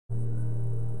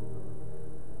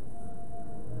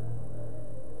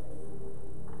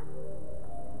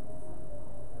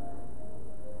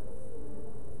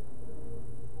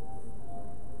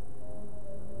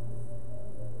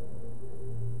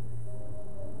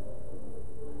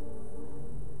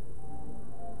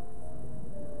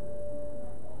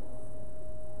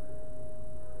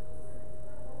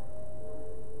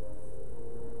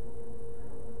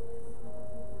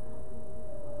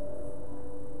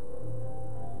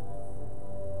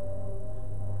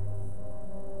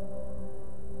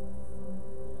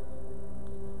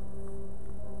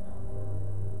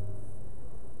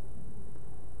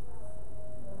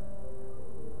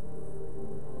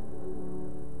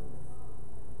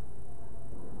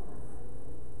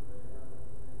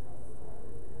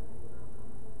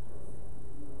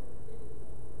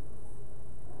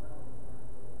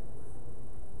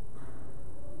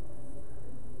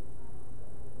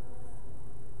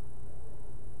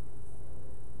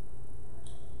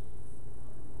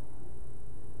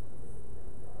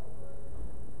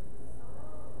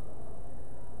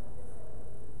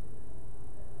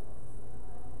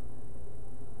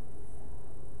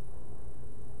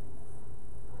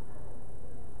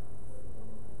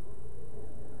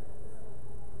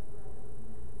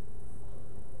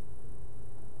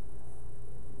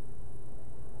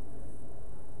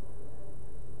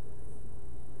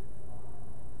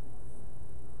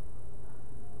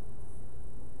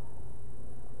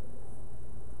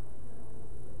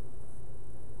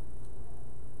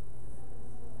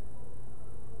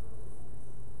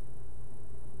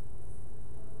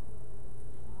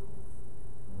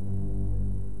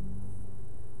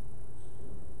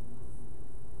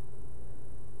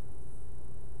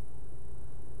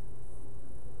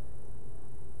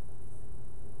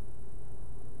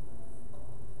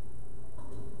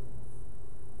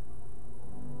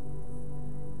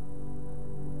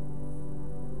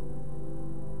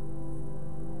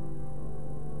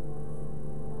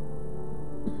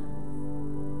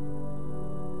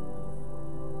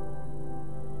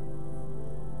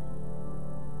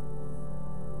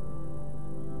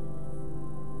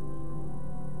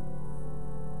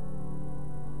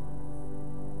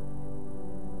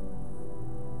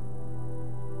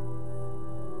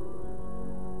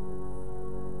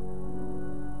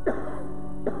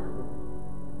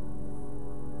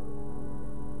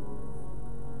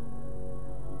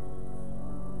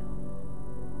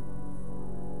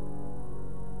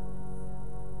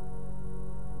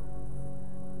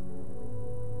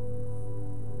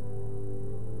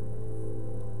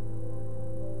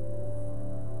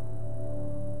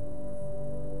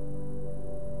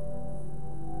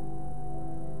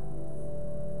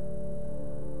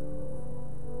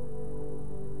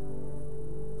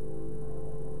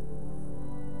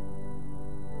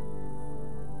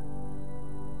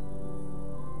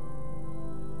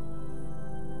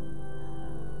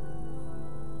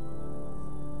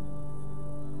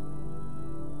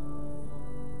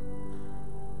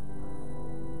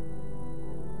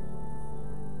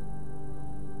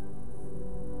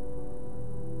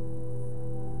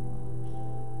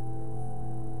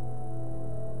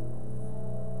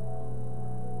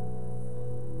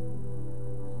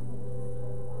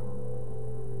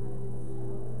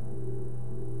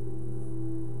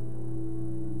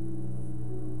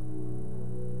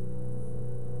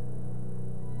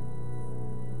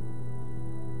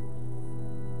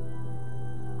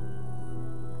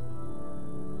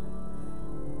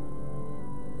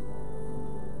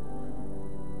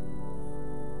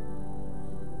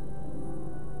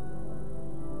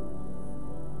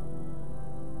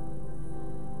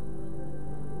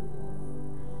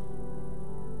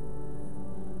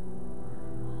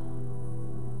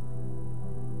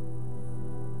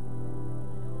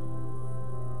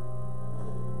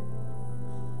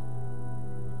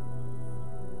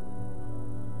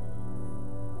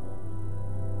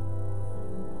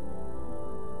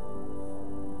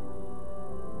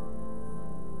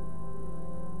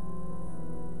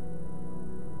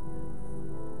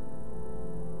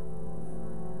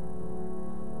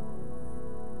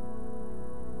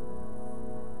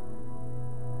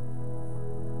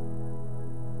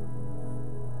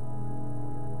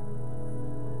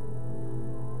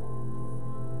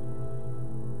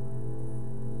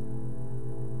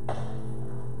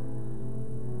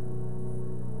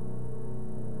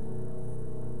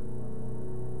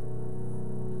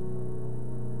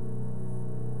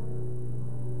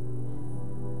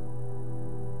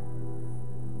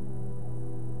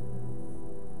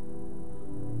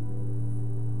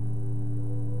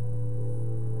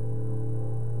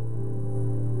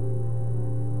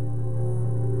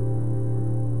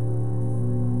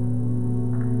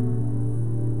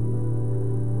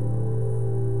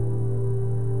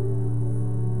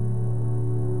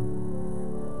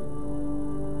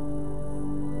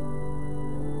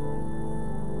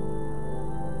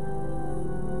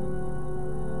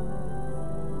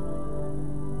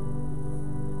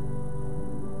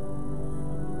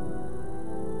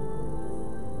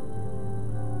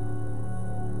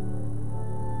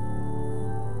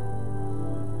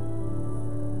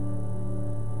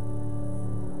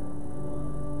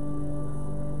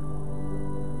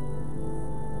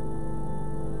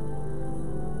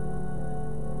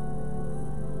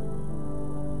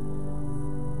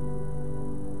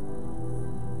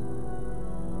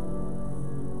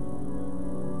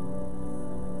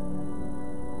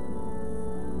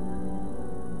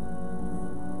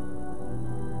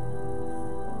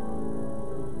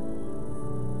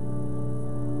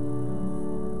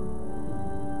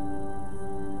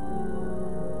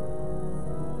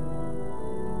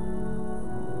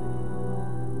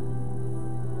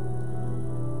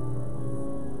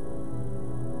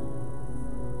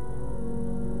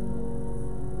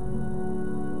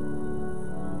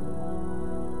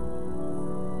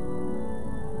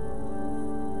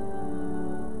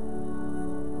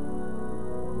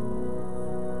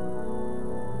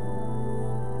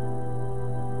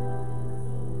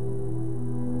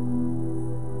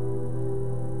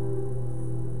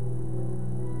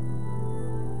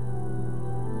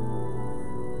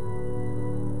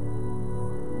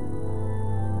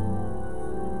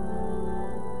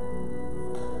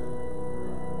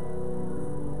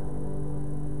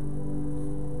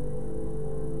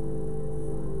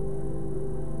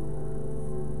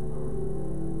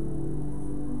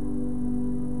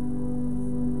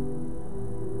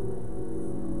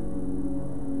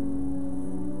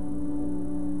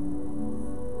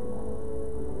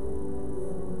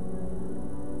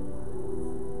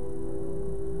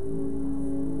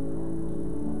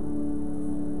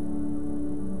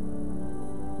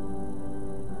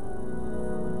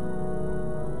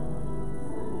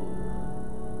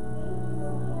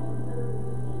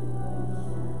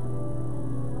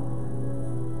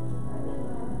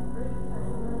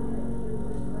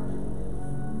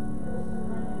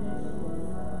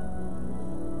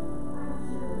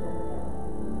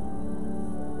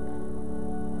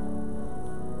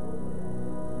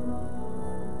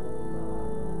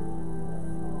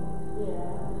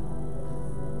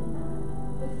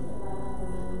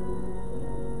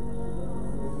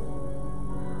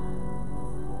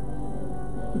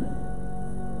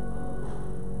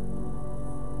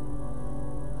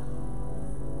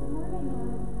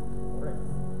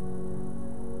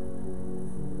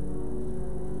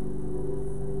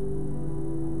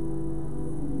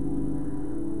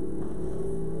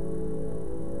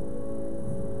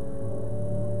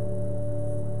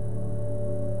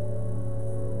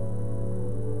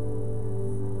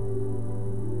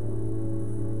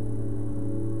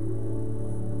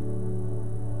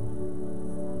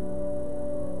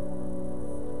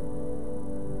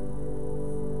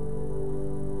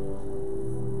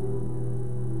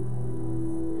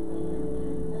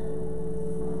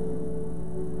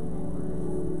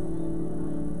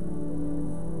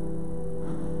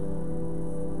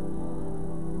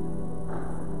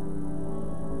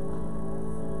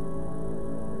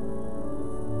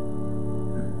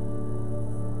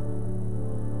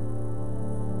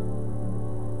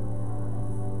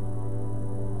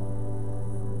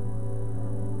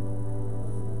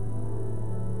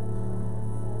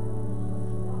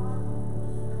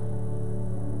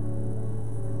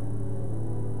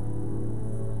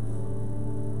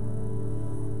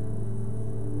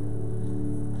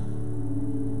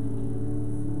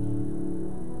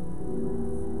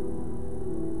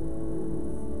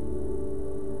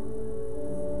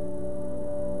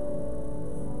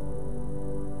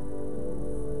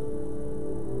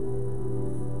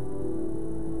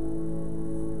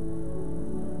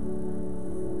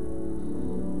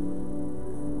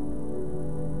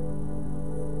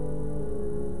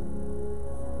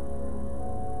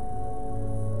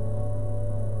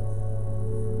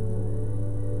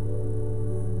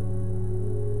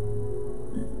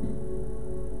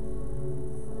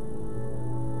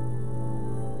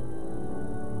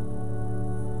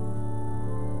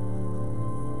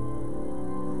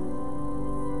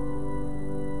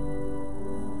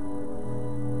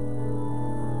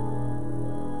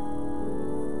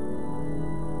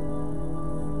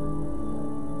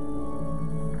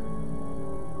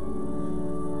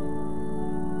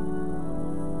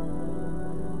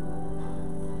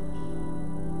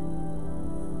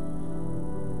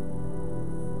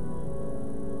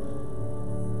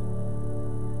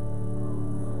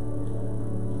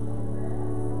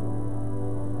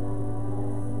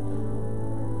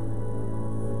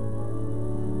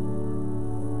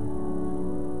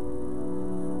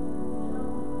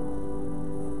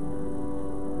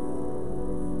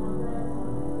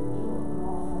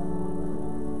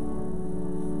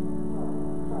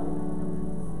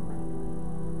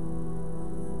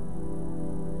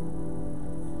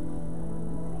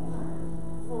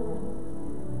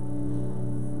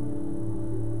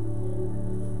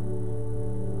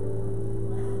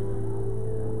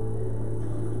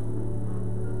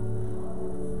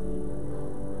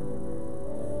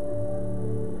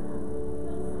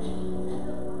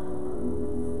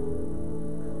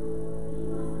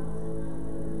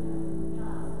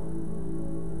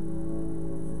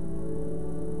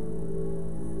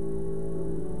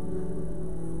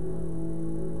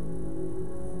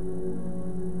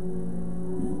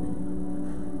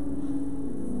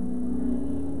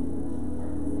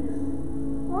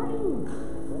Because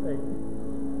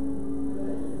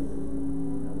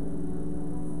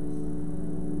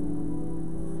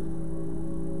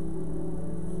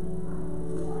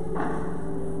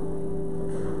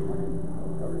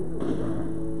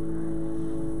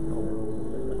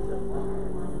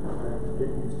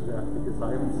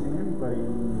I haven't seen anybody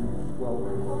in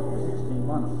 12, 16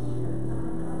 months.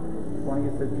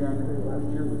 20th of January last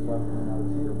year was the last time I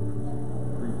was here, which was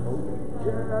pre-COVID.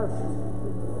 Yes!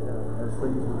 As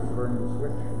things were starting to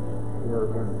switch, or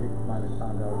when people finally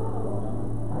found out what was going on.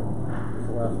 It was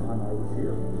the last time I was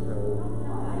here.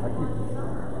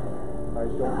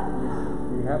 So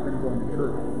we have been going to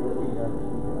church. We have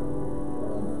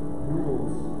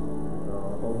rules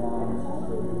along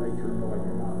so to make sure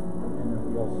nobody not. And then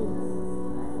we also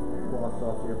cross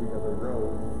off every other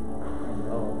road and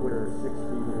clear 6 feet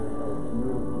of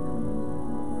middle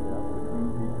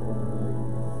between people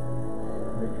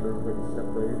and make sure everybody's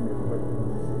separated and everybody,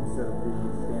 instead of being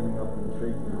standing up and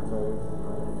shaking, it's always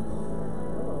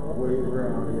way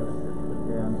around. Yes.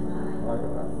 And my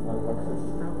wife says,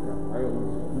 stop that. I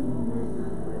always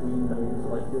clean ways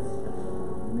like this.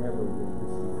 Never did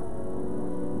this.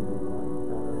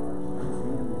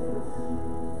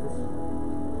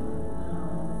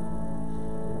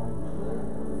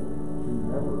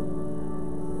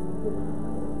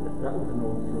 That was an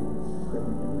old joke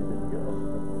 7 years ago.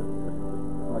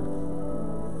 Like,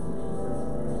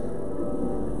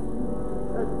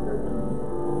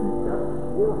 you've got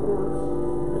 4 horses,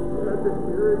 and I've been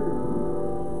married,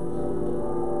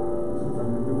 since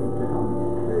I'm in the new town,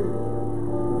 hey,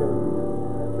 you gotta do this.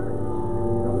 That's right.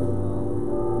 You know,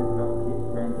 you've got kids,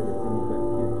 grandkids, and you've got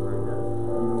kids right there.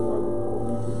 You know why we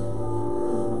call these kids?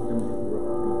 We want them to grow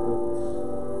up to be adults.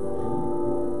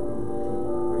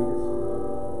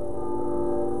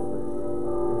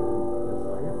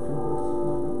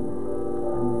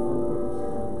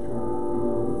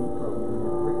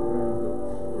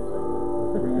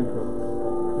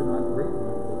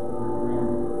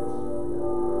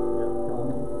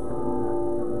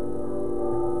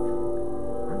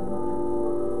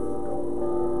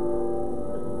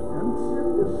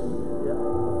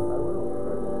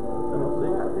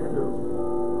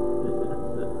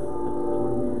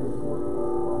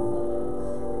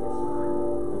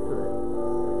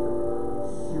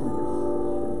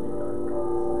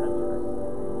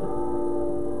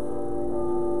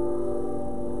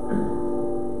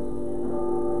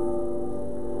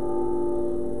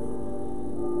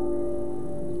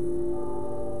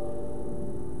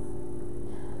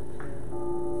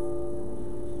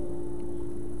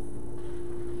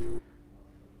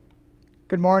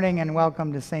 Good morning and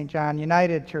welcome to St. John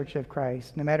United Church of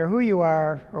Christ. No matter who you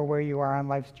are or where you are on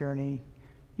life's journey,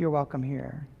 you're welcome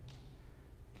here.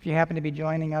 If you happen to be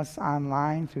joining us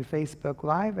online through Facebook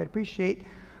Live, I'd appreciate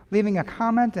leaving a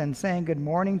comment and saying good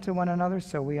morning to one another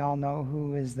so we all know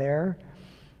who is there.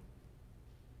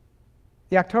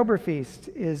 The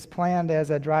Oktoberfest is planned as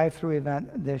a drive-through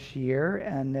event this year,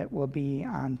 and it will be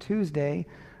on Tuesday,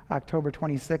 October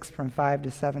 26th from 5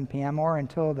 to 7 p.m. or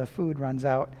until the food runs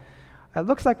out. It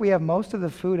looks like we have most of the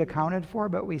food accounted for,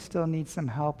 but we still need some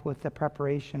help with the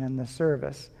preparation and the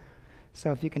service.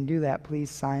 So if you can do that,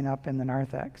 please sign up in the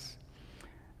narthex.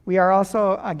 We are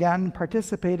also, again,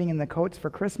 participating in the Coats for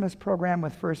Christmas program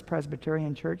with First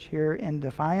Presbyterian Church here in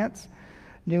Defiance.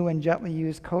 New and gently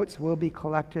used coats will be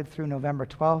collected through November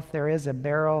 12th. There is a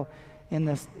barrel in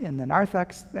the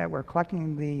narthex that we're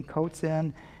collecting the coats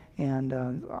in, and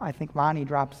I think Lonnie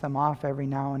drops them off every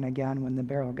now and again when the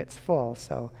barrel gets full.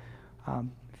 So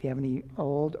if you have any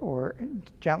old or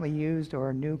gently used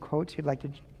or new coats you'd like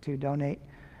to donate,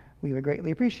 we would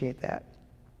greatly appreciate that.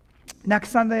 Next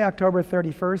Sunday, October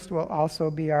 31st, will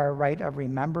also be our rite of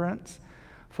remembrance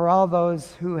for all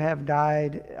those who have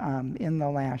died in the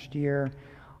last year.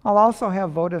 I'll also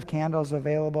have votive candles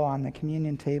available on the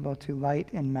communion table to light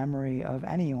in memory of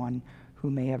anyone who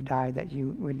may have died that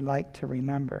you would like to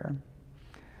remember.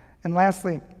 And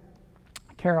lastly,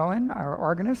 Carolyn, our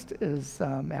organist, is,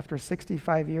 after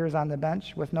 65 years on the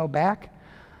bench with no back,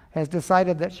 has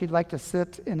decided that she'd like to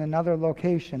sit in another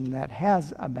location that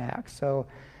has a back. So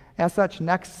as such,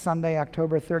 next Sunday,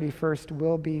 October 31st,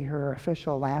 will be her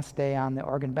official last day on the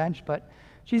organ bench, but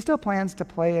she still plans to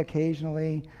play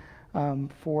occasionally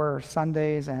for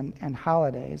Sundays and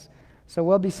holidays. So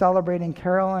we'll be celebrating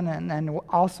Carolyn and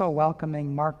also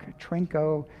welcoming Mark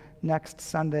Trinko next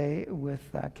Sunday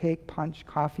with cake, punch,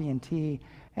 coffee, and tea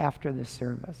after the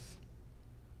service.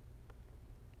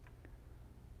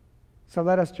 So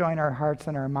let us join our hearts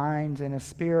and our minds in a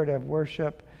spirit of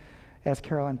worship as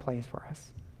Carolyn plays for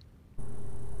us.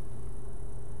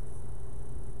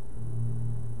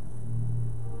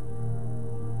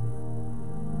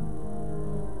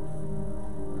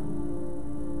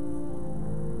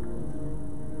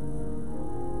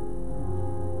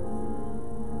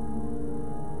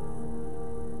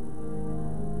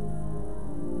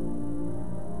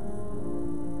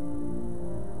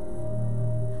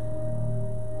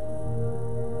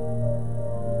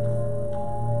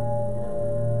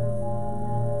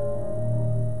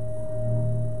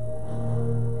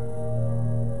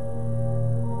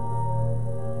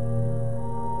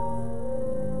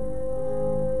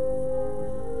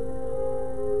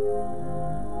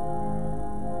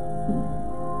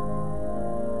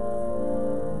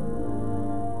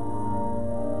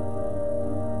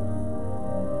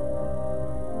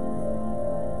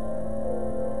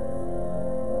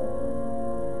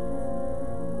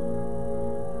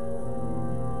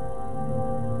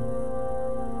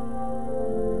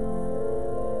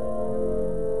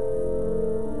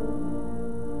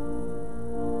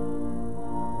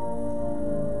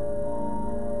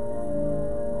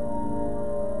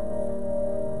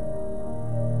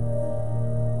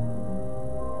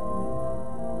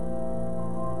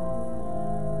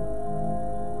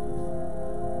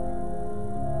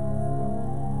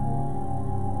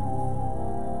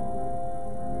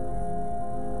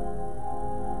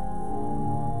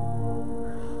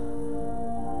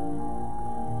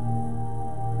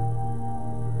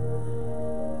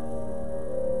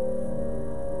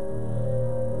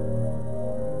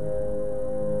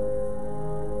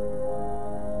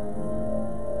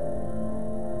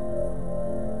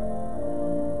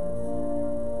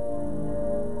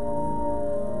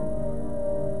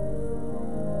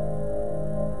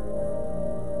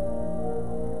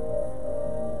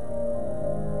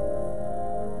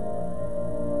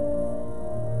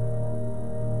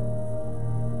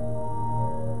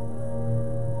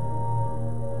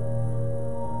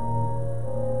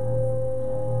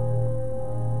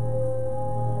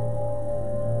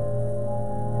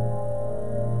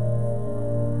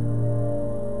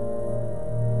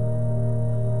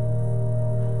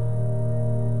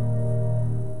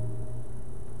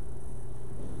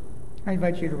 I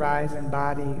invite you to rise in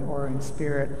body or in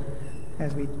spirit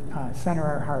as we center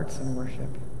our hearts in worship.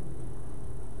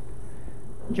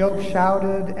 Job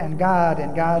shouted, and God,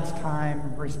 in God's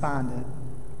time, responded.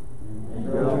 And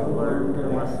Job learned a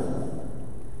lesson.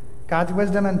 God's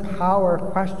wisdom and power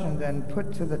questioned and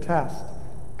put to the test.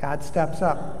 God steps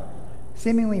up,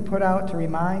 seemingly put out to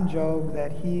remind Job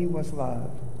that he was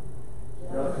loved,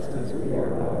 just as we are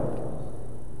loved.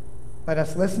 Let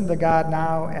us listen to God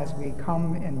now as we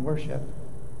come in worship.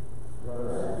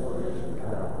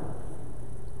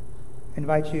 I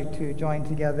invite you to join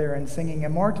together in singing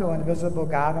Immortal, Invisible,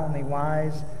 God Only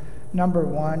Wise, number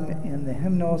 1 in the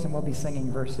hymnals, and we'll be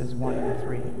singing verses 1 and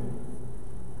 3.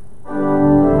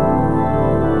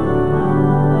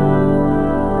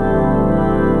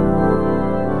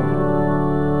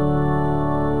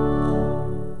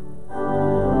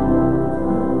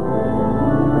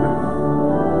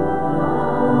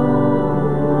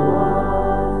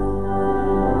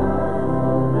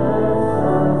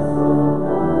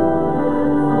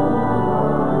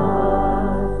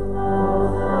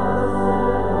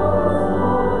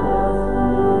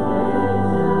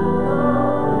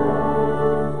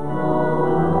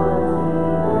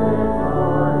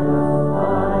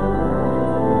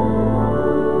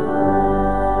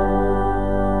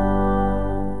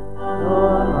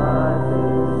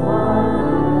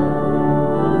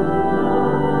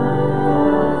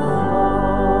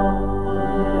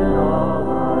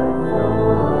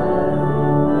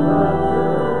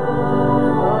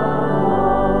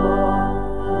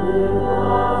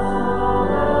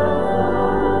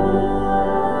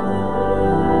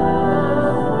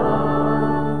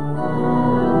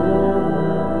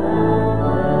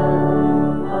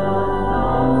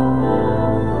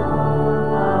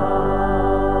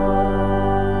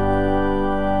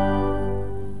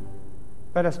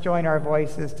 Let us join our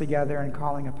voices together in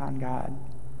calling upon God.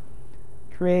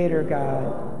 Creator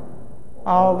God,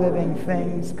 all living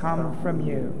things come from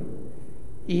you.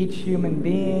 Each human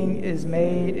being is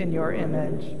made in your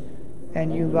image,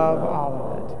 and you love all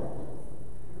of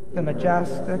it. The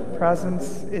majestic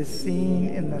presence is seen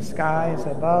in the skies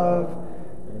above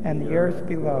and the earth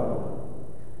below.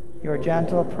 Your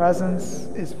gentle presence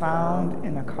is found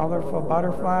in a colorful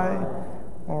butterfly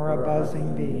or a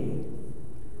buzzing bee.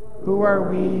 Who are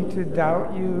we to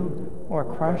doubt you or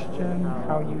question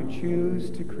how you choose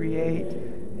to create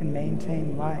and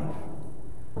maintain life?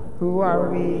 Who are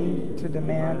we to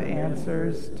demand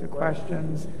answers to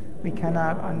questions we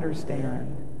cannot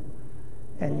understand?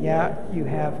 And yet you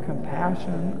have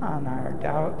compassion on our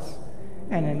doubts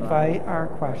and invite our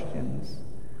questions.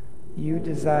 You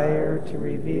desire to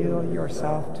reveal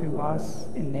yourself to us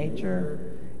in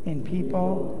nature, in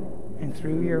people, and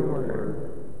through your word.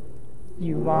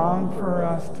 You long for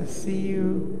us to see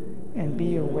you and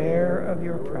be aware of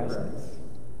your presence.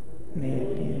 May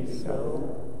it be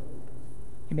so.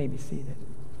 You may be seated.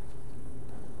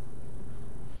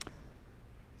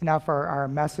 Now for our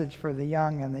message for the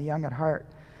young and the young at heart.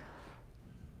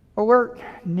 Well, we're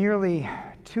nearly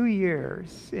 2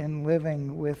 years in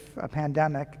living with a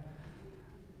pandemic,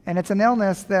 and it's an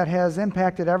illness that has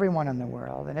impacted everyone in the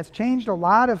world, and it's changed a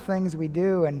lot of things we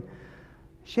do and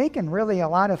shaken really a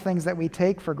lot of things that we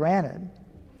take for granted.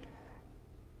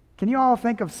 Can you all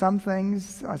think of some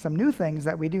things, some new things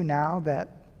that we do now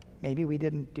that maybe we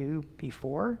didn't do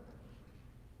before?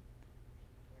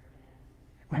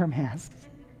 Wear masks.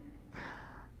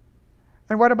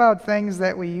 And what about things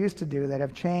that we used to do that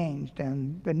have changed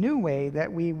and the new way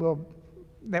that will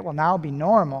now be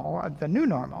normal, the new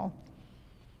normal?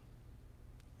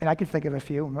 And I could think of a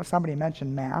few. Somebody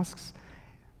mentioned masks.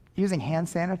 Using hand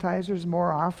sanitizers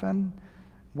more often,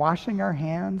 washing our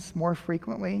hands more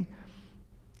frequently.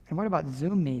 And what about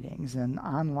Zoom meetings and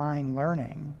online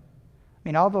learning? I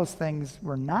mean, all those things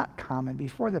were not common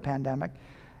before the pandemic,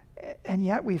 and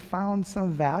yet we found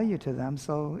some value to them.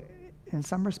 So in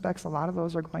some respects, a lot of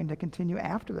those are going to continue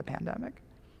after the pandemic.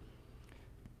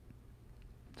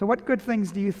 So what good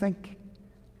things do you think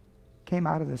came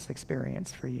out of this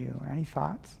experience for you? Any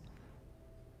thoughts?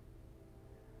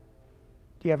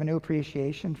 Do you have a new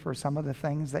appreciation for some of the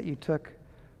things that you took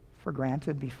for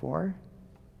granted before?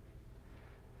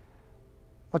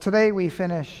 Well, today we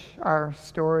finish our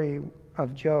story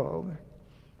of Job.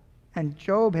 And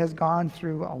Job has gone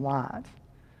through a lot.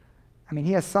 I mean,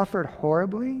 he has suffered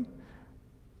horribly,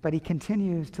 but he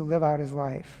continues to live out his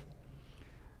life.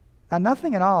 Now,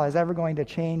 nothing at all is ever going to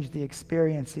change the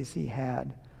experiences he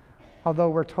had, although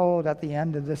we're told at the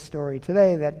end of this story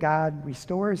today that God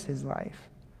restores his life.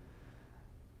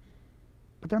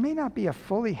 But there may not be a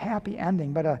fully happy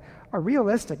ending, but a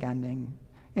realistic ending,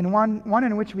 in one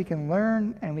in which we can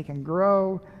learn and we can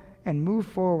grow and move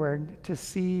forward to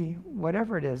see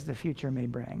whatever it is the future may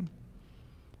bring.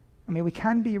 I mean, we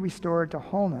can be restored to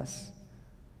wholeness,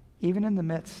 even in the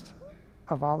midst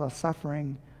of all the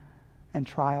suffering and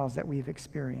trials that we've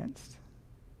experienced.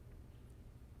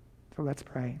 So let's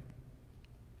pray.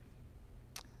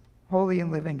 Holy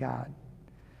and living God,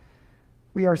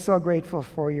 we are so grateful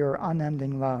for your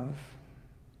unending love,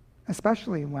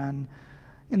 especially when,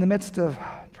 in the midst of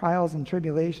trials and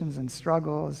tribulations and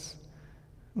struggles,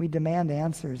 we demand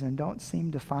answers and don't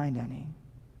seem to find any.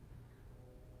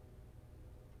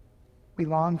 We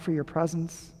long for your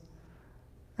presence,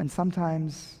 and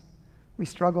sometimes we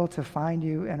struggle to find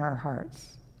you in our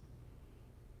hearts.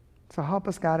 So help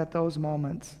us, God, at those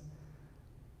moments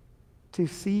to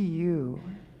see you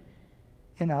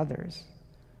in others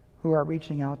who are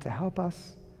reaching out to help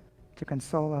us, to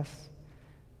console us,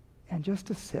 and just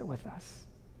to sit with us.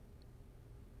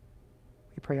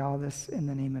 We pray all this in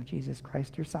the name of Jesus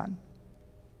Christ, your Son.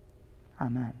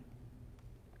 Amen.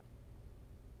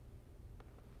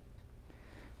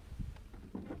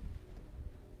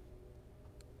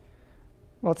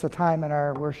 Well, it's a time in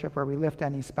our worship where we lift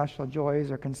any special joys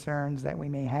or concerns that we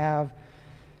may have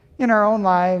in our own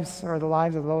lives or the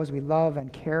lives of those we love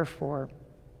and care for,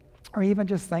 or even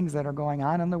just things that are going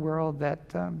on in the world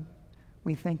that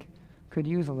we think could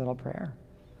use a little prayer.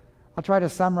 I'll try to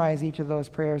summarize each of those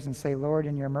prayers and say, Lord,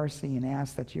 in your mercy, and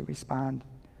ask that you respond.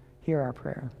 Hear our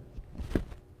prayer.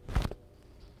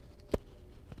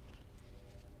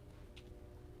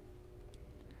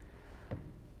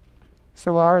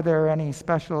 So are there any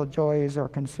special joys or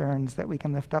concerns that we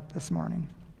can lift up this morning?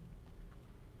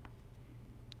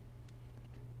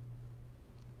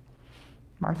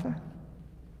 Martha?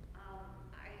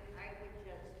 I would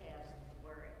just ask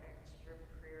for extra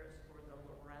prayers for the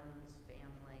Lorenz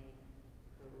family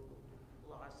who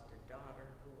lost a daughter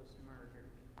who was murdered,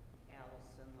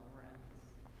 Allison Lorenz.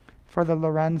 For the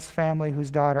Lorenz family whose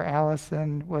daughter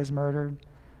Allison was murdered,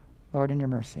 Lord, in your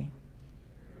mercy.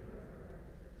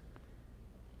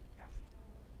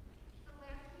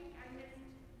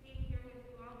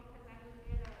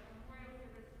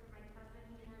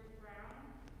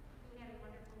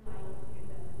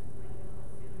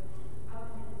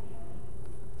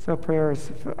 So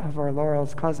prayers for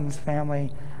Laurel's cousin's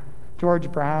family,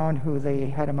 George Brown, who they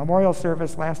had a memorial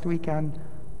service last weekend.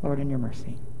 Lord, in your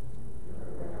mercy.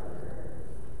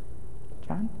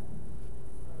 John?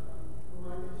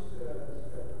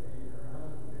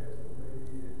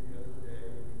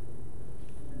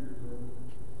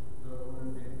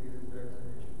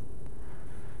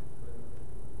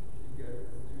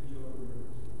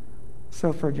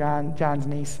 So for John's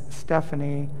niece,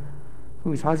 Stephanie,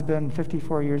 whose husband,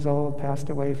 54 years old, passed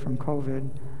away from COVID,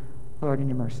 Lord, in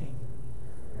your mercy.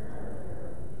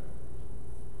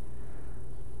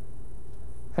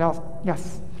 And also,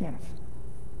 yes, Janice.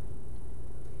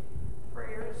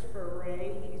 Prayers for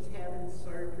Ray. He's having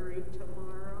surgery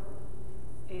tomorrow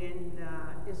and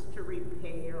is to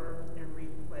repair and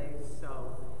replace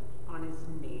on his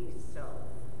knee. So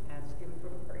ask him for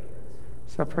prayers.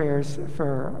 So prayers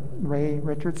for Ray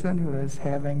Richardson, who is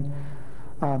having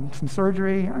some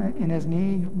surgery in his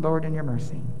knee. Lord, in your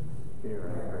mercy.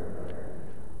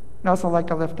 I'd also like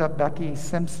to lift up Becky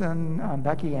Simpson.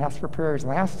 Becky asked for prayers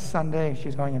last Sunday.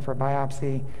 She's going in for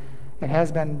biopsy. It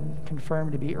has been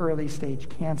confirmed to be early stage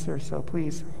cancer, so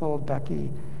please hold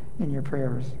Becky in your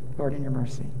prayers. Lord, in your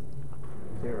mercy.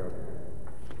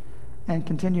 And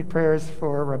continued prayers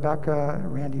for Rebecca,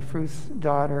 Randy Fruth's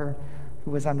daughter, who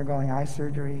was undergoing eye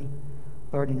surgery.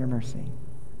 Lord, in your mercy.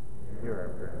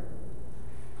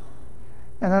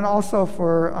 And then also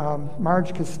for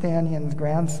Marge Castanion's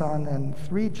grandson and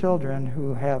 3 children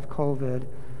who have COVID.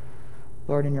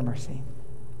 Lord, in your mercy.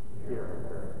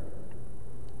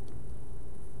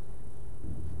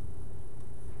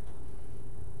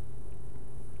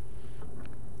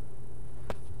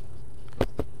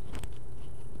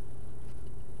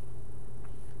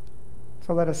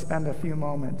 So let us spend a few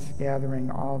moments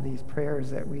gathering all these prayers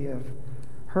that we have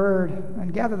heard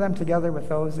and gather them together with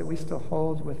those that we still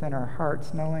hold within our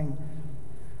hearts, knowing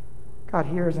God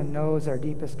hears and knows our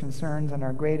deepest concerns and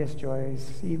our greatest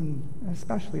joys, even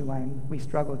especially when we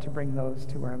struggle to bring those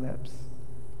to our lips.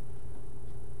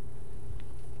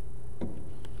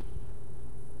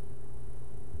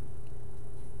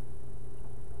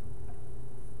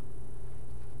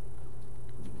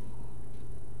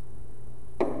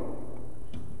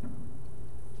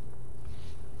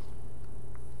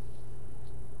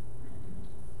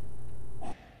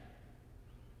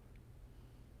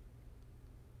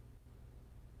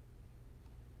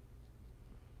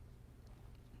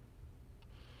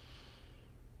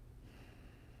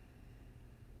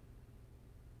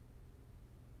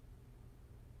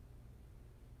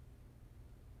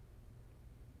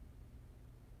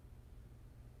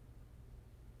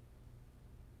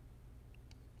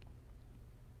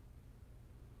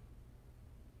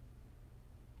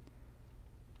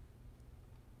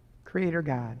 Creator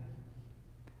God.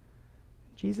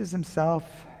 Jesus himself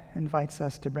invites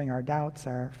us to bring our doubts,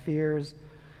 our fears,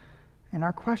 and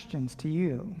our questions to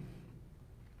you,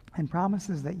 and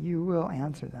promises that you will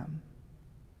answer them.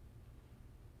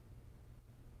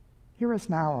 Hear us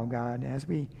now, O God, as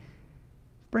we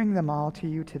bring them all to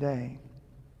you today.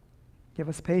 Give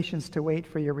us patience to wait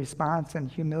for your response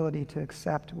and humility to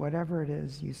accept whatever it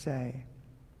is you say.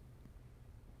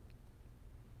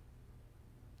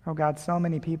 Oh God, so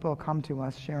many people come to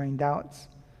us sharing doubts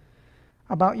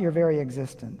about your very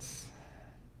existence.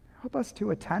 Help us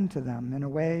to attend to them in a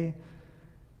way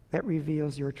that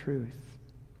reveals your truth.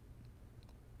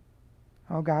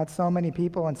 Oh God, so many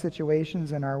people and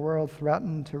situations in our world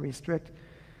threaten to restrict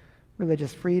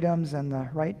religious freedoms and the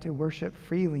right to worship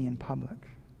freely in public.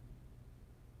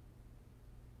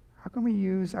 How can we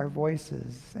use our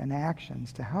voices and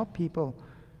actions to help people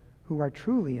who are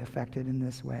truly affected in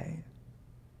this way?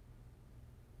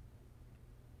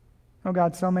 Oh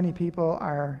God, so many people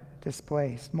are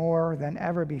displaced more than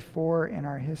ever before in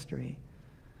our history,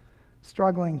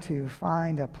 struggling to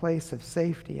find a place of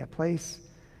safety, a place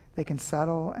they can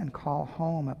settle and call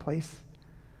home, a place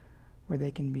where they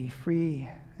can be free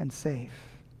and safe.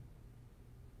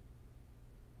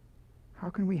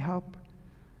 How can we help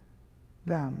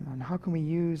them, and how can we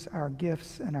use our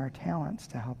gifts and our talents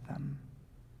to help them?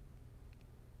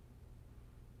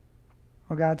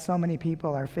 Oh God, so many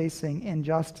people are facing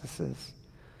injustices,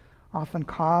 often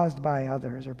caused by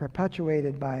others or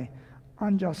perpetuated by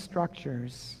unjust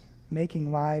structures,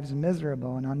 making lives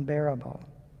miserable and unbearable.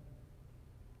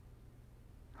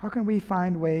 How can we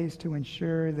find ways to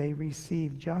ensure they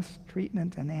receive just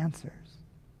treatment and answers?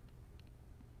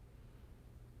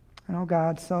 And oh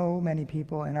God, so many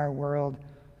people in our world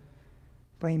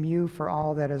blame you for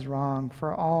all that is wrong,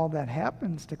 for all that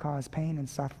happens to cause pain and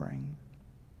suffering.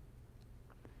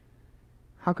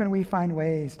 How can we find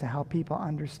ways to help people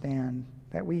understand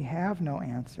that we have no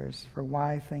answers for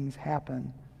why things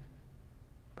happen,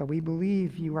 but we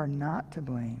believe you are not to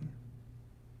blame?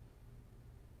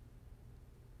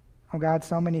 Oh God,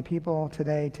 so many people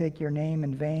today take your name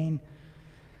in vain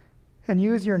and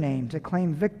use your name to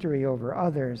claim victory over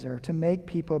others or to make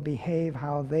people behave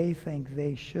how they think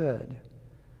they should,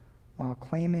 while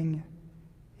claiming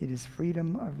it is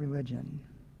freedom of religion.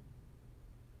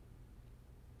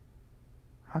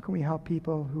 How can we help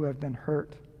people who have been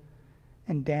hurt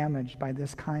and damaged by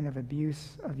this kind of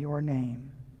abuse of your name?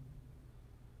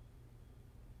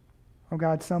 Oh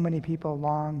God, so many people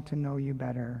long to know you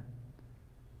better.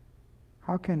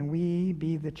 How can we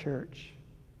be the church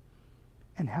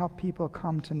and help people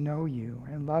come to know you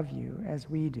and love you as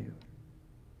we do?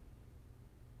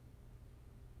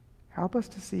 Help us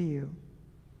to see you,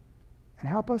 and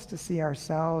help us to see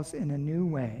ourselves in a new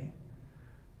way,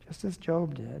 just as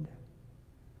Job did,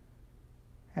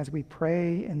 as we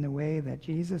pray in the way that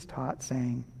Jesus taught,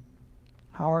 saying,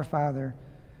 Our Father,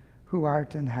 who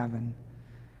art in heaven,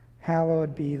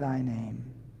 hallowed be thy name.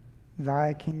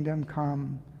 Thy kingdom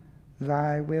come,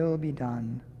 thy will be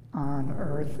done, on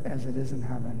earth as it is in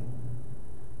heaven.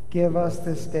 Give us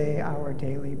this day our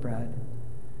daily bread,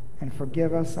 and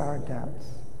forgive us our debts,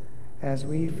 as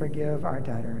we forgive our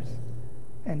debtors.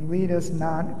 And lead us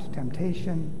not into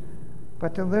temptation,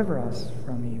 but deliver us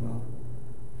from evil.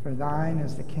 For thine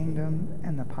is the kingdom,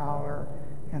 and the power,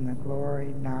 and the glory,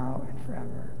 now and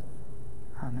forever.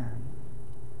 Amen.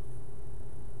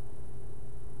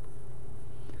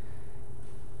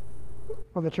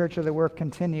 Well, the Church of the Work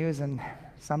continues, and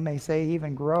some may say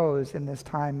even grows in this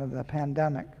time of the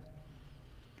pandemic.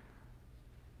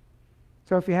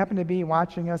 So if you happen to be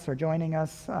watching us or joining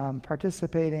us,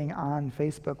 participating on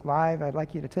Facebook Live, I'd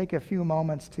like you to take a few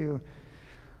moments to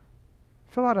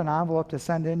fill out an envelope to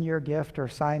send in your gift or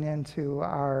sign into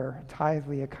our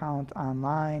Tithely account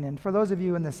online. And for those of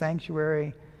you in the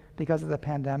sanctuary, because of the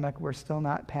pandemic, we're still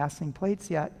not passing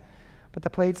plates yet, but the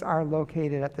plates are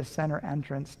located at the center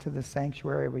entrance to the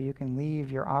sanctuary where you can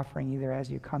leave your offering either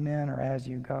as you come in or as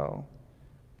you go.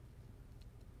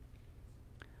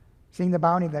 Seeing the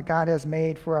bounty that God has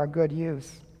made for our good use,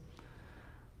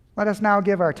 let us now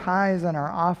give our tithes and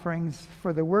our offerings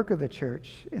for the work of the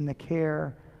church in the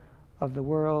care of the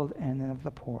world and of the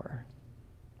poor.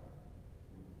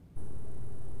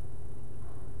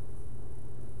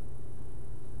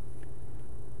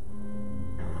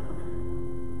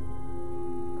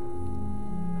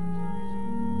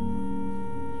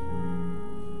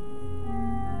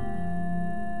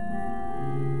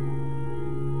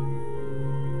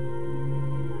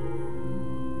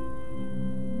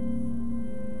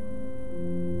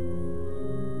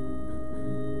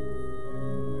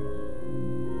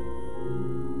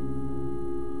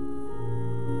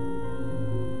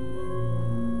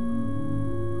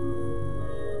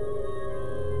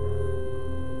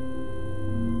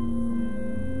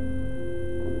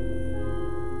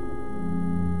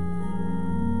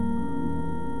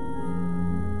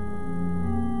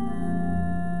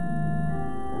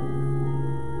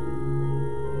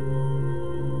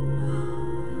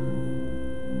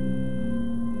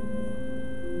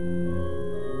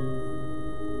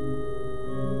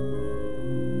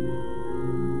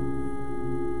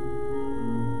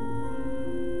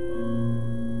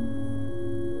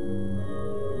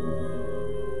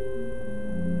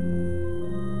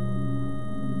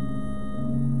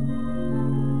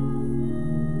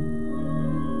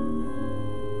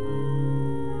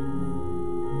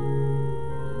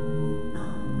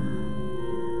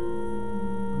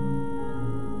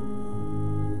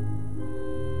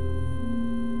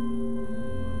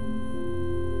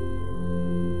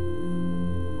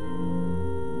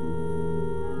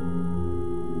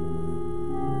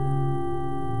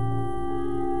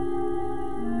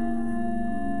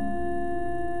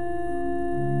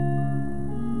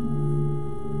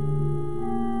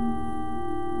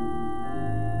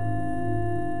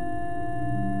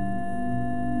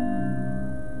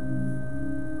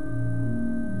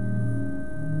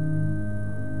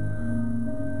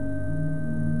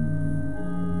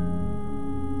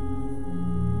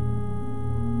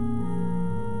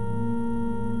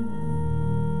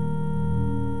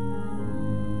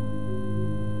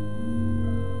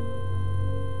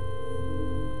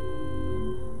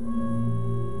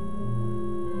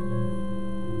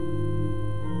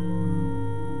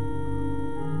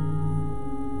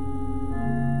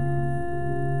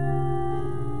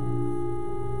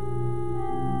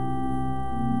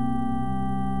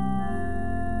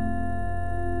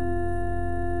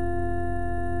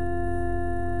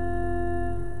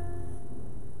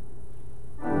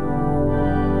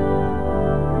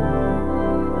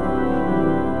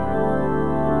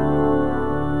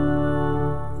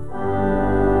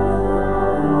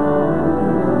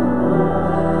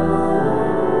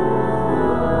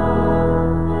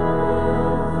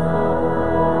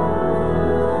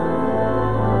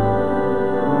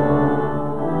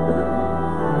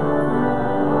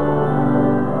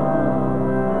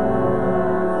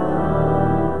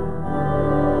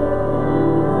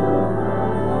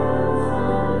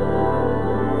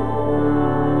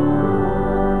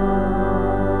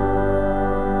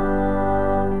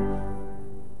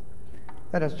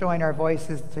 let us join our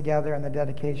voices together in the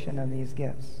dedication of these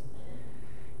gifts.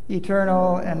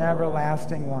 Eternal and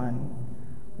everlasting one,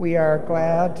 we are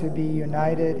glad to be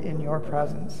united in your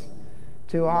presence,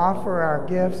 to offer our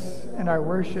gifts and our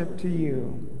worship to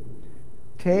you.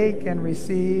 Take and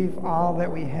receive all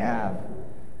that we have.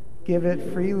 Give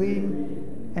it freely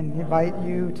and invite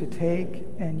you to take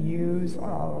and use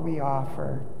all we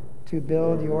offer to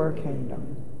build your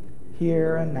kingdom,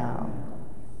 here and now.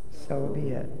 So be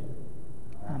it.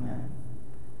 Amen.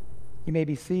 You may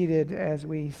be seated as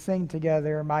we sing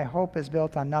together, My Hope is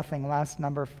Built on Nothing Less,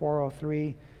 number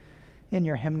 403, in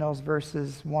your hymnals,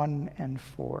 verses 1 and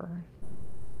 4.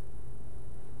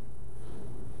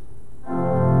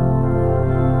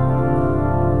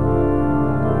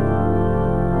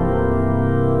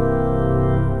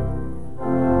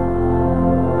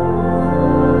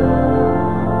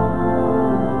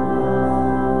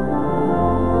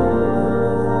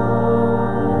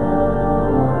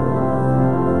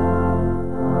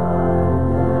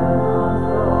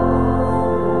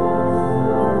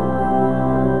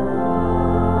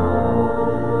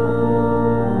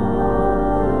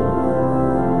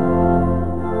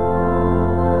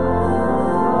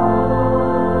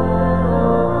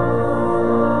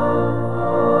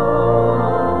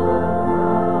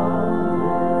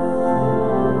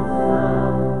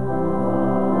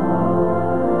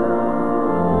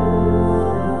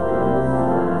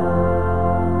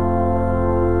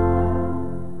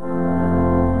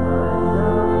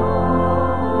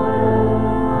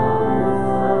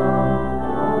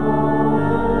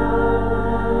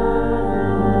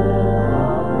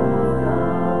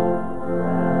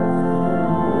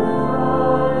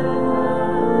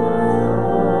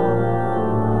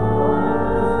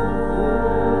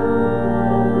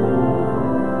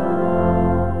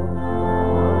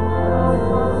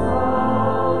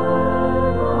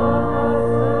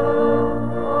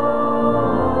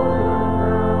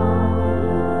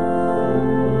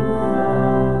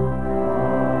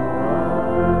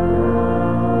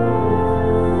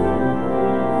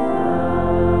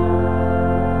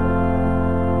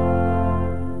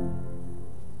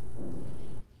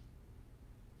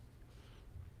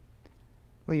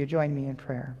 Will you join me in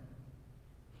prayer?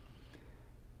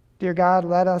 Dear God,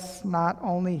 let us not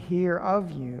only hear of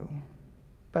you,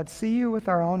 but see you with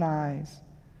our own eyes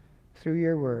through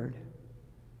your word.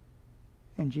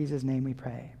 In Jesus' name we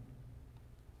pray.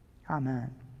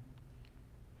 Amen.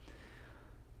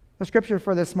 The scripture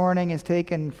for this morning is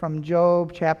taken from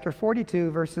Job chapter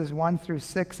 42, verses 1 through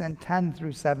 6 and 10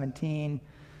 through 17,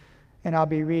 and I'll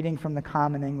be reading from the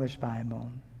Common English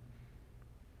Bible.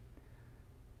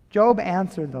 Job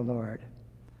answered the Lord,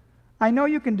 I know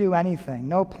you can do anything.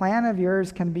 No plan of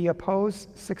yours can be opposed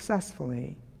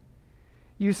successfully.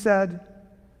 You said,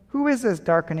 who is this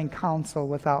darkening counsel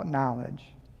without knowledge?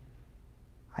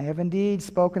 I have indeed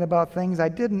spoken about things I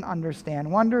didn't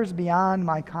understand, wonders beyond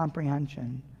my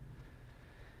comprehension.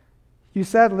 You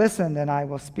said, listen, and I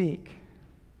will speak.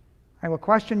 I will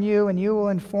question you, and you will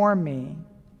inform me.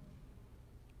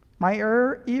 My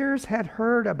ears had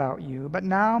heard about you, but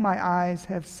now my eyes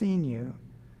have seen you.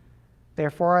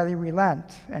 Therefore I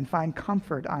relent and find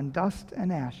comfort on dust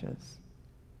and ashes.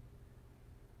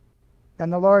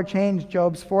 Then the Lord changed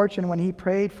Job's fortune when he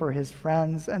prayed for his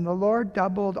friends, and the Lord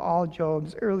doubled all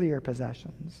Job's earlier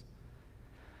possessions.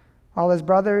 All his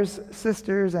brothers,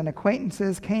 sisters, and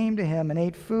acquaintances came to him and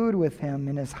ate food with him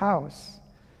in his house.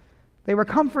 They were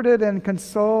comforted and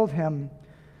consoled him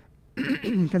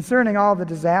concerning all the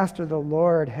disaster the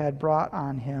Lord had brought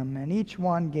on him, and each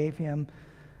one gave him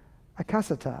a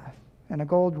caseta and a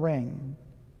gold ring.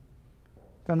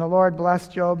 Then the Lord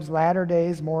blessed Job's latter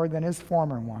days more than his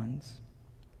former ones.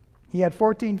 He had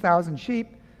 14,000 sheep,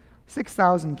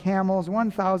 6,000 camels,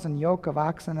 1,000 yoke of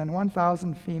oxen, and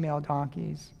 1,000 female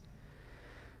donkeys.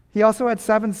 He also had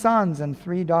 7 sons and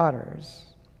 3 daughters.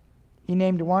 He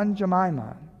named one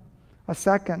Jemimah, a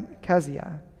second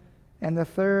Keziah, and the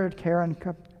third Karen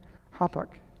Hapuk.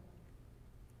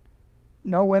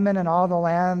 No women in all the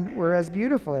land were as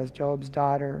beautiful as Job's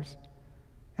daughters,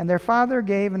 and their father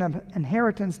gave an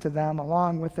inheritance to them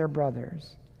along with their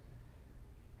brothers.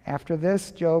 After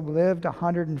this, Job lived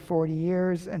 140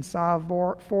 years and saw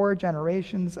 4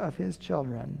 generations of his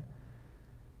children.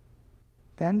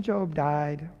 Then Job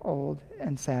died old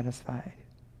and satisfied.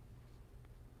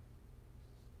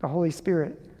 The Holy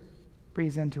Spirit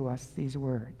breathes into us these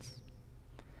words.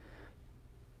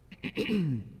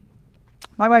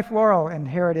 My wife Laurel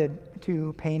inherited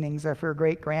 2 paintings of her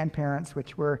great-grandparents,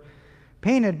 which were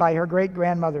painted by her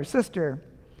great-grandmother's sister.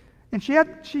 And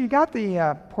she got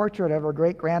the portrait of her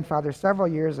great-grandfather several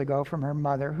years ago from her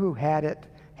mother, who had it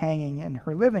hanging in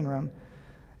her living room.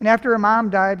 And after her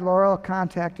mom died, Laurel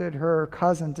contacted her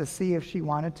cousin to see if she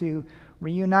wanted to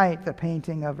reunite the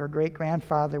painting of her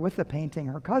great-grandfather with the painting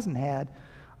her cousin had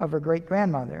of her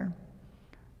great-grandmother.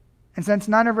 And since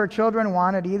none of her children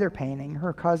wanted either painting,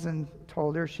 her cousin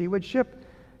told her she would ship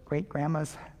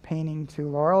great-grandma's painting to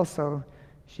Laurel so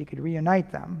she could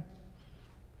reunite them.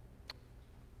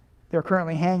 They're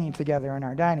currently hanging together in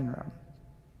our dining room.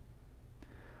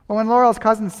 Well, when Laurel's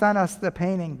cousin sent us the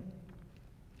painting,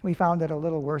 we found it a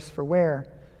little worse for wear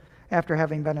after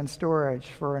having been in storage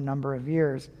for a number of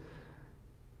years.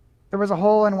 There was a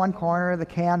hole in one corner of the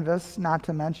canvas, not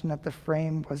to mention that the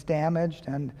frame was damaged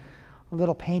and a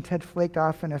little paint had flaked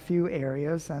off in a few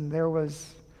areas, and there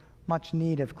was much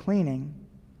need of cleaning.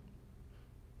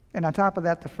 And on top of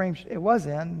that, the frame it was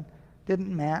in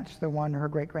didn't match the one her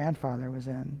great-grandfather was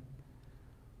in.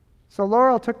 So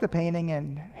Laurel took the painting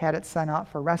and had it sent out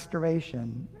for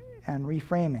restoration and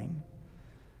reframing.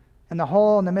 And the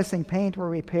hole and the missing paint were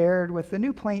repaired with the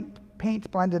new paint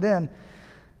blended in.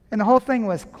 And the whole thing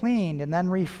was cleaned and then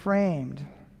reframed,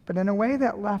 but in a way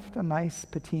that left a nice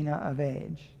patina of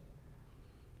age.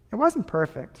 It wasn't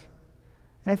perfect.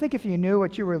 And I think if you knew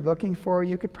what you were looking for,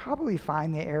 you could probably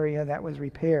find the area that was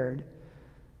repaired.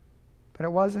 But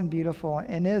it was in beautiful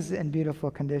and is in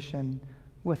beautiful condition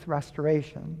with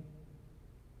restoration.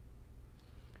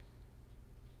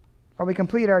 Well, we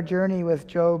complete our journey with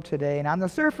Job today, and on the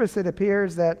surface it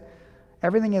appears that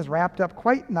everything is wrapped up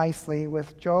quite nicely,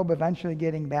 with Job eventually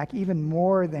getting back even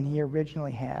more than he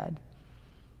originally had.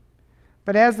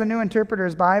 But as the New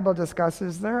Interpreter's Bible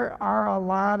discusses, there are a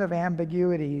lot of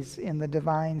ambiguities in the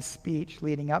divine speech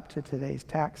leading up to today's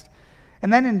text,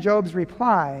 and then in Job's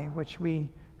reply, which we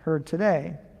heard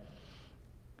today.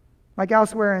 Like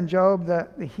elsewhere in Job, the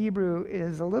Hebrew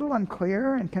is a little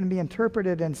unclear and can be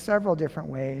interpreted in several different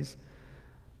ways,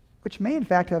 which may in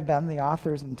fact have been the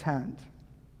author's intent.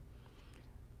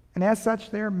 And as such,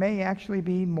 there may actually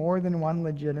be more than one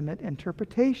legitimate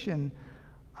interpretation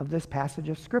of this passage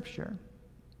of Scripture.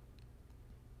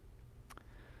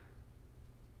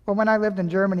 Well, when I lived in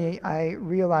Germany, I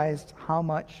realized how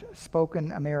much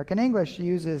spoken American English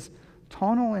uses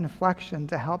tonal inflection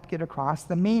to help get across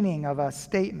the meaning of a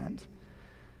statement.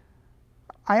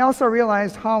 I also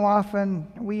realized how often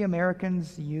we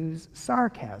Americans use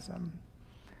sarcasm.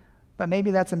 But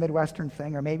maybe that's a Midwestern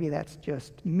thing, or maybe that's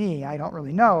just me. I don't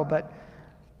really know. But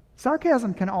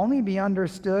sarcasm can only be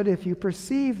understood if you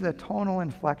perceive the tonal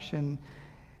inflection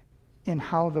in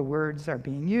how the words are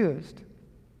being used.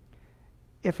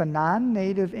 If a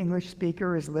non-native English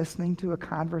speaker is listening to a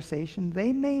conversation,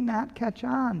 they may not catch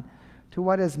on to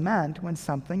what is meant when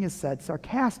something is said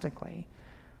sarcastically.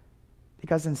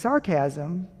 Because in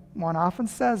sarcasm, one often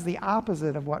says the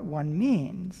opposite of what one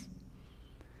means.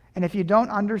 And if you don't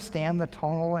understand the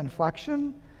tonal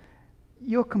inflection,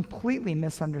 you'll completely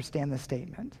misunderstand the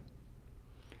statement.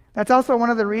 That's also one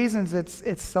of the reasons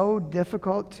it's so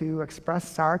difficult to express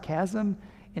sarcasm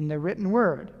in the written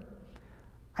word.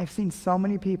 I've seen so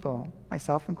many people,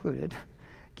 myself included,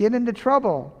 get into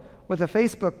trouble with a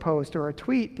Facebook post or a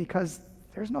tweet because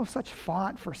there's no such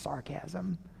font for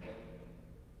sarcasm.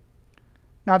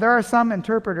 Now, there are some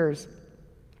interpreters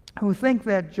who think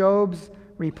that Job's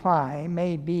reply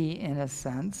may be, in a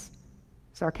sense,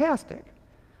 sarcastic,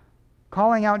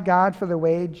 calling out God for the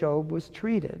way Job was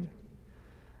treated.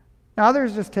 Now,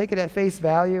 others just take it at face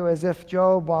value as if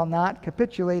Job, while not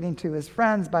capitulating to his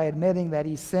friends by admitting that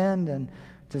he sinned and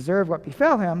deserved what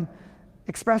befell him,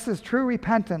 expresses true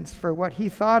repentance for what he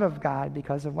thought of God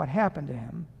because of what happened to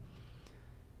him.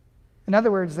 In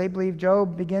other words, they believe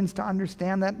Job begins to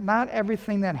understand that not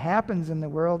everything that happens in the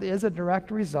world is a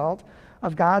direct result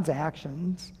of God's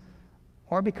actions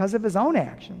or because of his own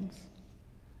actions.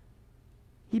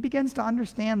 He begins to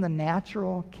understand the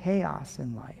natural chaos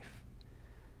in life.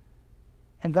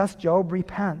 And thus Job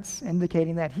repents,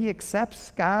 indicating that he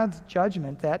accepts God's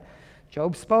judgment that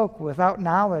Job spoke without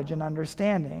knowledge and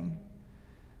understanding.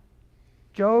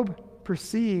 Job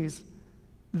perceives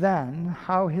then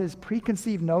how his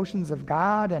preconceived notions of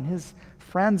God and his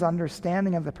friends'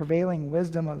 understanding of the prevailing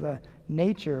wisdom of the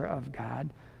nature of God,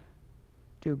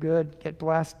 do good, get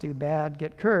blessed, do bad,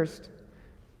 get cursed,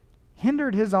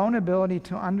 hindered his own ability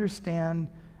to understand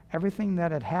everything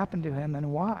that had happened to him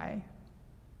and why.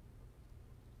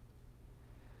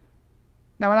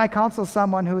 Now, when I counsel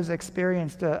someone who has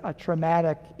experienced a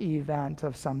traumatic event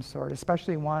of some sort,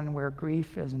 especially one where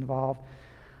grief is involved,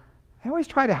 I always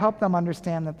try to help them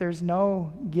understand that there's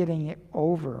no getting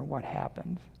over what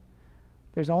happened.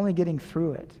 There's only getting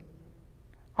through it.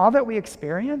 All that we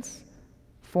experience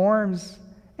forms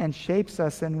and shapes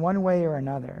us in one way or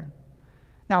another.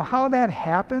 Now, how that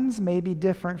happens may be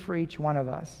different for each one of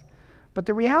us. But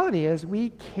the reality is we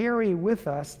carry with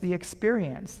us the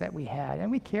experience that we had, and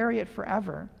we carry it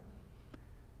forever.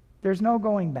 There's no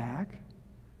going back.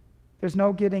 There's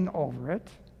no getting over it.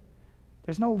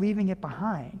 There's no leaving it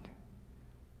behind.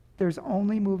 There's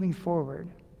only moving forward.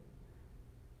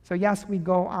 So yes, we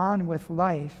go on with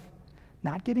life,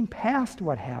 not getting past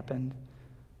what happened,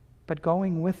 but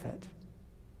going with it,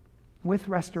 with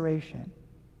restoration.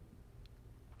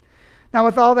 Now,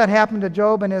 with all that happened to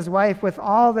Job and his wife, with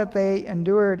all that they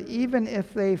endured, even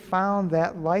if they found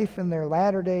that life in their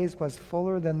latter days was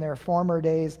fuller than their former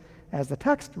days, as the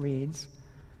text reads,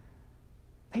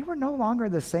 they were no longer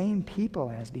the same people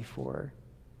as before.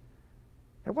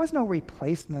 There was no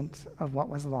replacement of what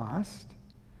was lost.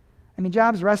 I mean,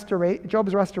 Job's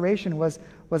restoration was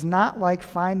not like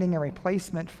finding a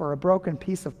replacement for a broken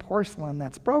piece of porcelain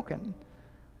that's broken.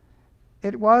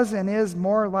 It was and is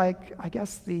more like, I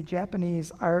guess, the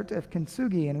Japanese art of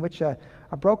kintsugi, in which a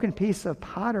broken piece of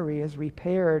pottery is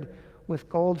repaired with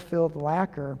gold-filled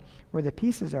lacquer where the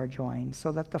pieces are joined,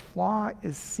 so that the flaw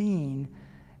is seen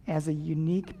as a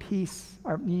unique piece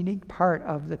or unique part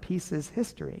of the piece's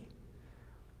history.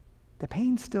 The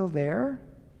pain's still there,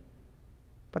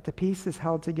 but the piece is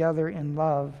held together in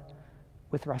love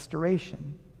with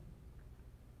restoration.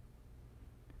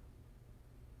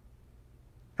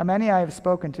 Now, many I have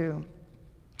spoken to,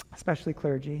 especially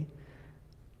clergy,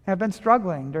 have been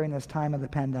struggling during this time of the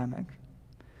pandemic.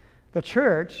 The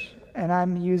church, and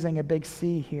I'm using a big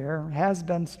C here, has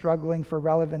been struggling for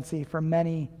relevancy for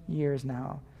many years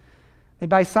now.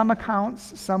 By some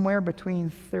accounts, somewhere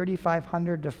between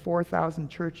 3,500 to 4,000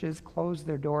 churches close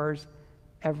their doors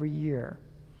every year.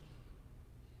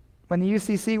 When the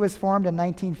UCC was formed in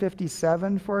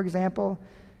 1957, for example,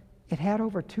 it had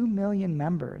over 2 million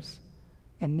members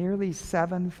and nearly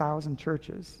 7,000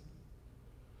 churches.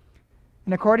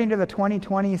 And according to the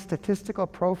 2020 statistical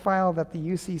profile that the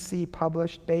UCC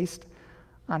published based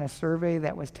on a survey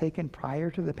that was taken prior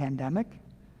to the pandemic,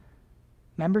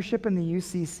 membership in the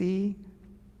UCC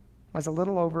was a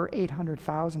little over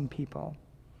 800,000 people,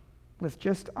 with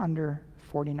just under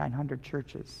 4,900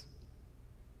 churches.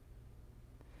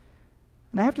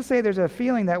 And I have to say, there's a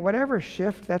feeling that whatever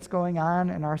shift that's going on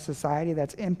in our society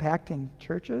that's impacting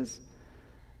churches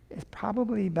has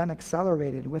probably been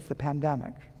accelerated with the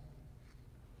pandemic.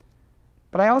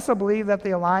 But I also believe that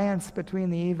the alliance between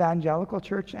the evangelical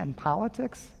church and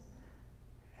politics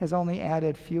has only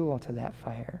added fuel to that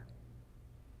fire.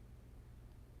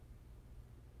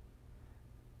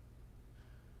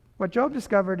 What Job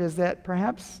discovered is that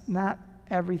perhaps not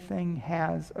everything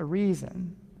has a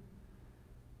reason.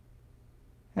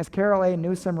 As Carol A.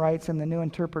 Newsom writes in the New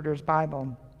Interpreter's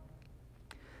Bible,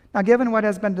 now, given what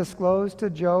has been disclosed to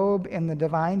Job in the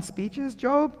divine speeches,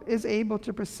 Job is able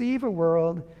to perceive a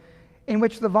world in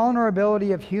which the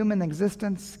vulnerability of human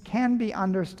existence can be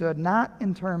understood not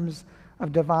in terms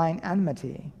of divine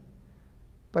enmity,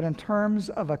 but in terms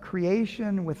of a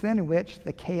creation within which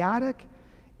the chaotic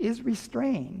is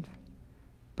restrained,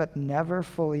 but never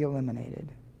fully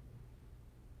eliminated.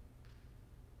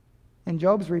 In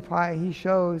Job's reply, he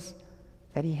shows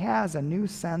that he has a new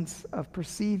sense of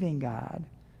perceiving God.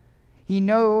 He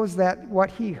knows that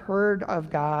what he heard of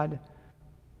God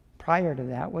prior to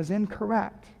that was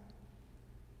incorrect.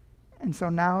 And so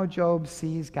now Job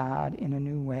sees God in a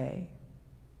new way.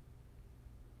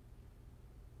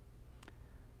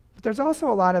 But there's also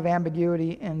a lot of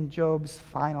ambiguity in Job's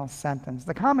final sentence.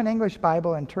 The Common English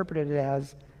Bible interpreted it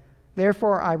as,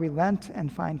 "Therefore I relent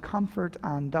and find comfort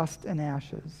on dust and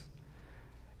ashes."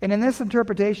 And in this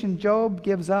interpretation, Job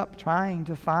gives up trying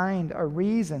to find a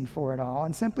reason for it all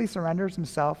and simply surrenders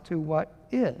himself to what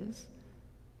is,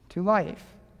 to life,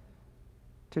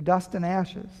 to dust and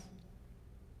ashes.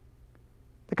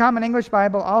 The Common English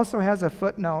Bible also has a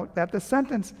footnote that the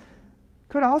sentence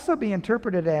could also be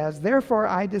interpreted as, "Therefore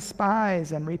I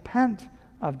despise and repent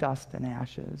of dust and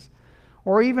ashes,"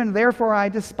 or even, "Therefore I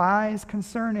despise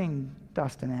concerning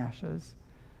dust and ashes."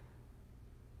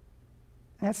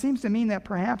 That seems to mean that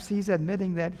perhaps he's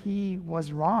admitting that he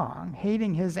was wrong,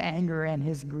 hating his anger and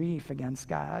his grief against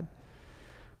God.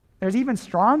 There's even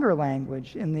stronger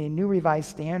language in the New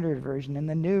Revised Standard Version, in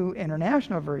the New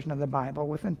International Version of the Bible,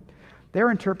 with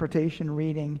their interpretation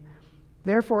reading,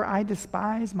 "Therefore I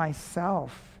despise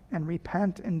myself and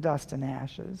repent in dust and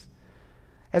ashes,"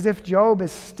 as if Job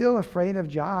is still afraid of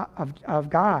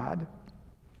God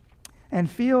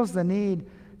and feels the need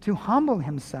to humble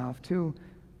himself, to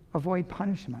avoid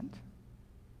punishment.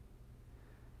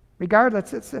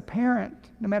 Regardless, it's apparent,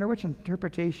 no matter which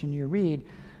interpretation you read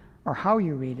or how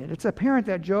you read it, it's apparent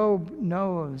that Job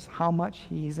knows how much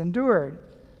he's endured.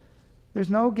 There's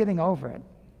no getting over it,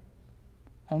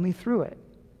 only through it.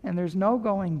 And there's no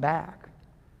going back,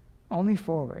 only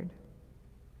forward.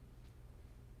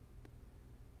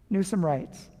 Newsom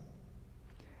writes,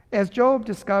 as Job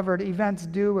discovered, events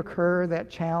do occur that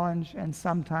challenge and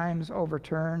sometimes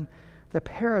overturn the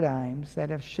paradigms that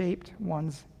have shaped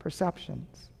one's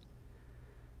perceptions.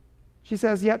 She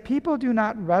says, yet people do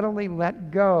not readily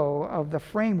let go of the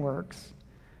frameworks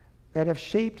that have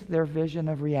shaped their vision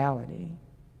of reality.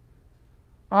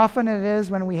 Often it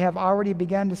is when we have already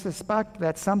begun to suspect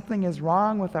that something is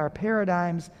wrong with our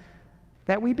paradigms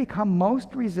that we become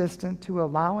most resistant to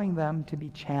allowing them to be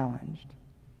challenged.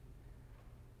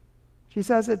 She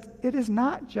says it is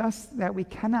not just that we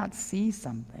cannot see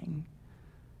something,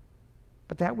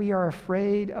 but that we are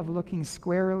afraid of looking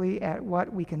squarely at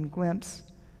what we can glimpse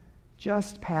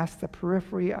just past the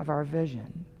periphery of our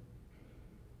vision.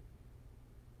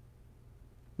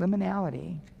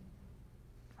 Liminality,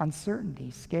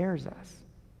 uncertainty scares us.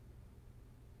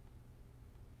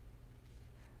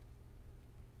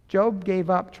 Job gave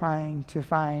up trying to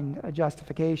find a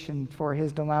justification for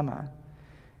his dilemma.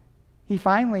 He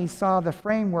finally saw the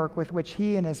framework with which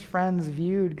he and his friends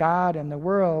viewed God and the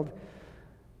world,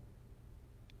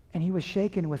 and he was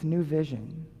shaken with new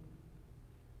vision.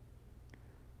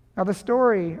 Now, the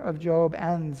story of Job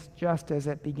ends just as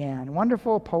it began.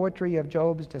 Wonderful poetry of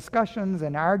Job's discussions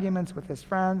and arguments with his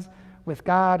friends, with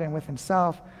God, and with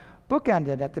himself,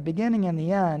 bookended at the beginning and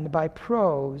the end by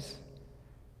prose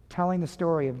telling the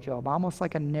story of Job, almost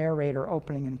like a narrator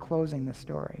opening and closing the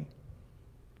story.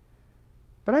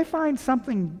 But I find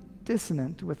something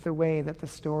dissonant with the way that the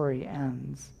story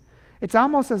ends. It's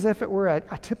almost as if it were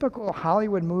a typical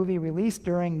Hollywood movie released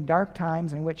during dark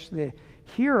times in which the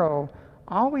hero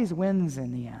always wins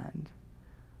in the end.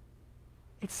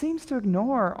 It seems to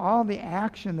ignore all the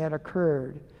action that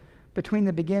occurred between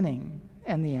the beginning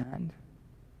and the end.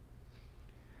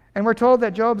 And we're told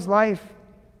that Job's life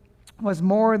was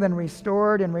more than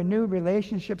restored and renewed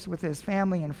relationships with his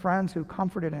family and friends who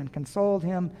comforted and consoled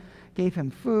him, gave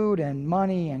him food and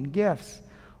money and gifts,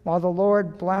 while the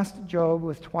Lord blessed Job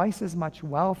with twice as much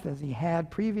wealth as he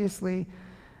had previously,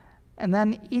 and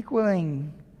then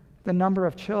equaling the number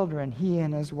of children he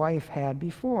and his wife had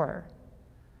before.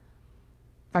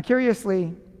 Now,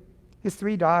 curiously, his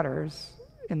 3 daughters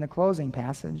in the closing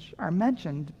passage are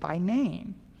mentioned by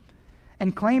name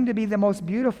and claimed to be the most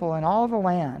beautiful in all the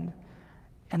land,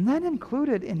 and then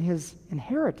included in his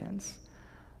inheritance,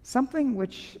 something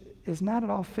which is not at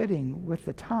all fitting with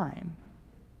the time.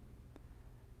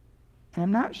 And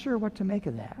I'm not sure what to make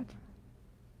of that.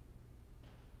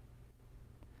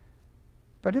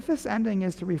 But if this ending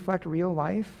is to reflect real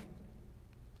life,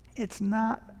 it's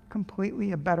not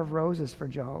completely a bed of roses for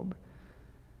Job.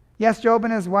 Yes, Job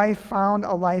and his wife found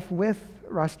a life with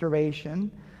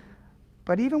restoration,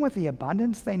 but even with the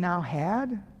abundance they now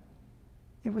had,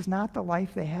 it was not the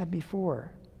life they had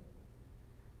before.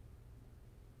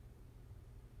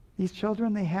 These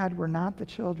children they had were not the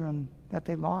children that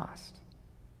they lost.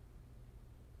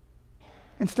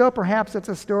 And still, perhaps it's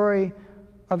a story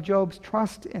of Job's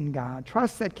trust in God,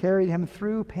 trust that carried him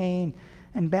through pain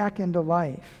and back into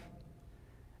life.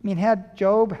 I mean, had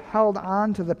Job held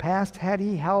on to the past, had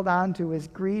he held on to his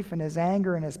grief and his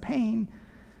anger and his pain,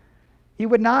 he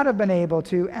would not have been able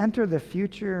to enter the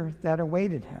future that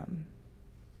awaited him.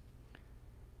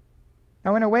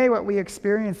 Now, in a way, what we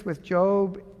experienced with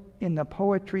Job in the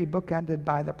poetry bookended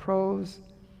by the prose,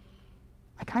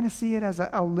 I kind of see it as a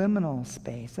liminal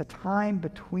space, a time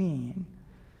between.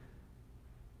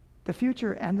 The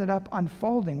future ended up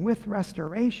unfolding with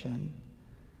restoration,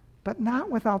 but not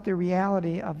without the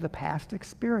reality of the past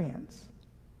experience.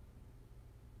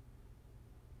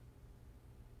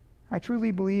 I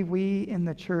truly believe we in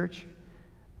the church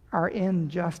are in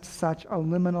just such a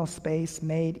liminal space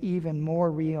made even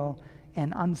more real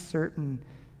and uncertain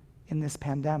in this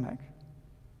pandemic.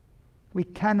 We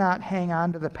cannot hang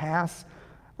on to the past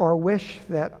or wish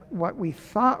that what we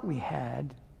thought we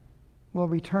had will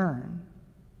return.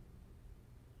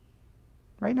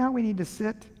 Right now we need to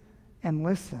sit and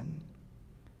listen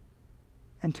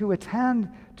and to attend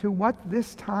to what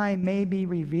this time may be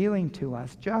revealing to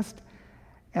us, just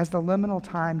as the liminal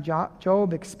time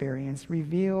Job experienced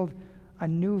revealed a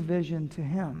new vision to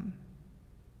him.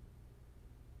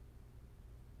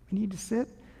 We need to sit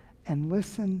and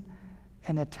listen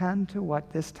and attend to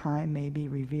what this time may be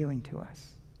revealing to us.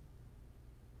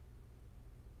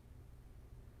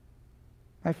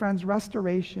 My friends,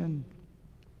 restoration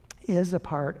is a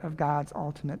part of God's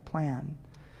ultimate plan.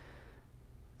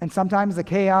 And sometimes the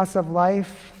chaos of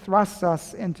life thrusts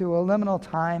us into a liminal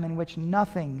time in which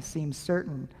nothing seems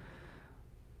certain.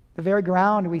 The very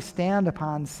ground we stand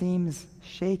upon seems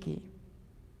shaky.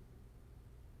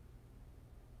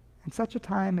 And such a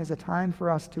time is a time for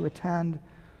us to attend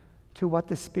to what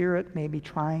the Spirit may be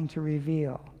trying to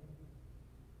reveal.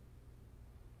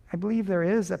 I believe there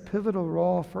is a pivotal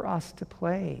role for us to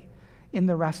play in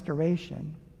the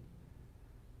restoration.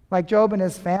 Like Job and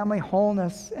his family,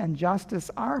 wholeness and justice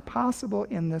are possible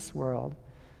in this world,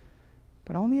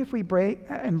 but only if we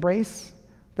embrace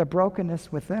the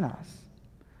brokenness within us.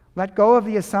 Let go of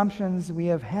the assumptions we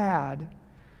have had,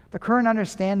 the current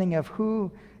understanding of who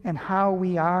and how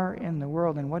we are in the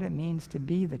world and what it means to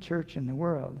be the church in the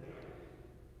world,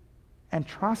 and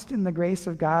trust in the grace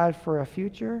of God for a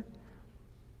future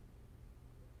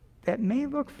that may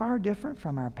look far different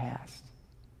from our past.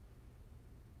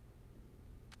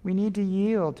 We need to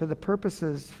yield to the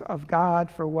purposes of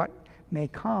God for what may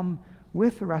come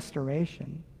with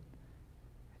restoration,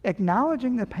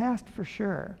 acknowledging the past for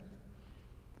sure,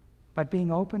 but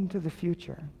being open to the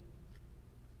future.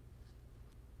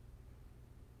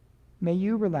 May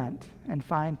you relent and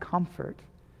find comfort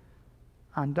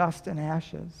on dust and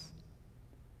ashes.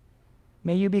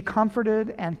 May you be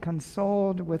comforted and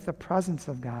consoled with the presence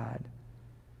of God.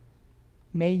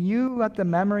 May you let the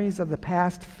memories of the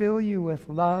past fill you with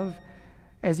love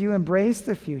as you embrace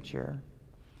the future,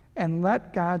 and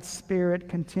let God's Spirit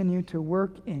continue to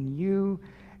work in you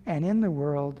and in the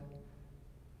world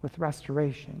with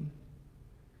restoration.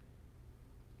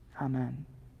 Amen.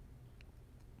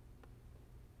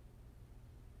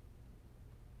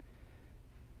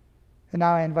 And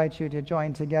now I invite you to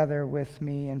join together with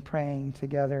me in praying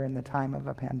together in the time of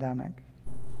a pandemic.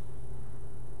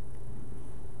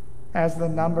 As the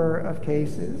number of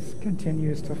cases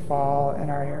continues to fall in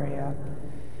our area,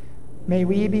 may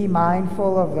we be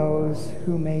mindful of those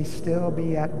who may still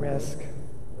be at risk,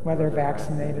 whether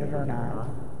vaccinated or not.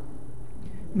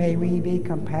 May we be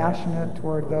compassionate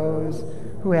toward those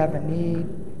who have a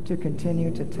need to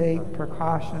continue to take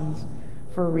precautions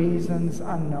for reasons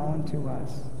unknown to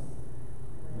us.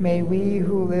 May we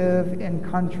who live in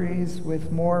countries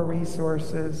with more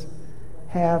resources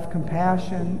have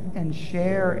compassion and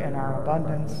share in our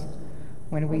abundance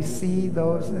when we see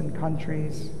those in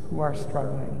countries who are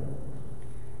struggling.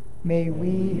 May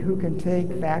we who can take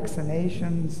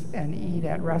vaccinations and eat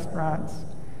at restaurants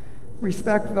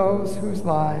respect those whose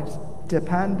lives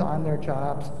depend on their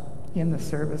jobs in the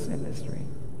service industry.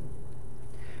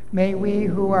 May we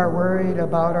who are worried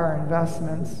about our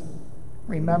investments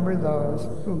remember those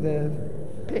who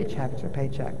live paycheck to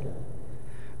paycheck.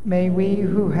 May we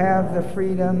who have the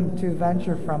freedom to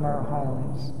venture from our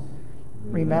homes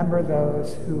remember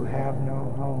those who have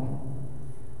no home.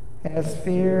 As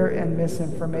fear and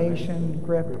misinformation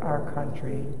grip our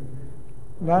country,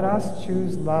 let us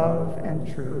choose love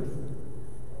and truth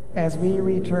as we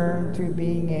return to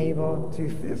being able to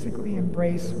physically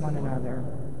embrace one another.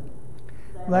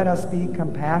 Let us be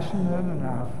compassionate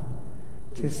enough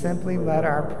to simply let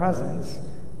our presence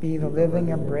be the living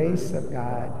embrace of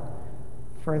God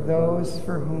for those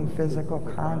for whom physical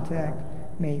contact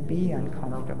may be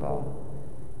uncomfortable,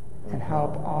 and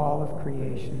help all of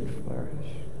creation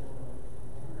flourish.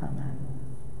 Amen.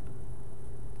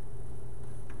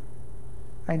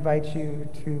 I invite you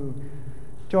to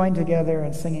join together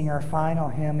in singing our final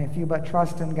hymn, If You But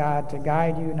Trust in God to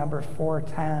Guide You, number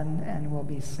 410, and we'll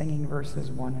be singing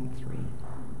verses 1 and 3.